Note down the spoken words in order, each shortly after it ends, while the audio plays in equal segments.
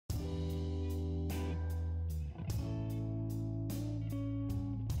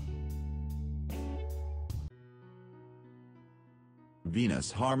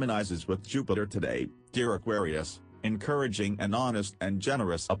Venus harmonizes with Jupiter today, dear Aquarius, encouraging an honest and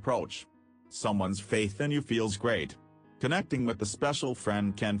generous approach. Someone's faith in you feels great. Connecting with a special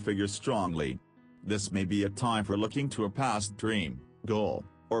friend can figure strongly. This may be a time for looking to a past dream, goal,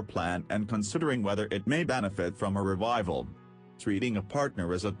 or plan and considering whether it may benefit from a revival. Treating a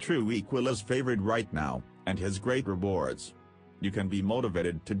partner as a true equal is favored right now, and has great rewards. You can be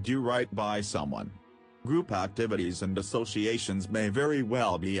motivated to do right by someone. Group activities and associations may very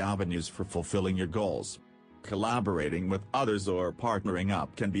well be avenues for fulfilling your goals. Collaborating with others or partnering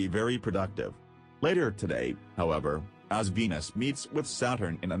up can be very productive. Later today, however, as Venus meets with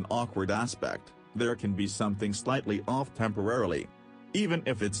Saturn in an awkward aspect, there can be something slightly off temporarily. Even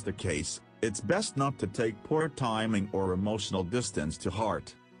if it's the case, it's best not to take poor timing or emotional distance to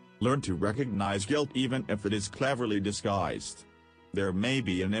heart. Learn to recognize guilt even if it is cleverly disguised. There may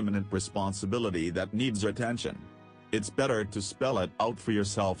be an imminent responsibility that needs attention. It's better to spell it out for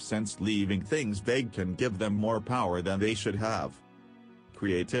yourself since leaving things vague can give them more power than they should have.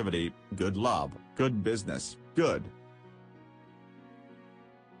 Creativity, good love, good business, good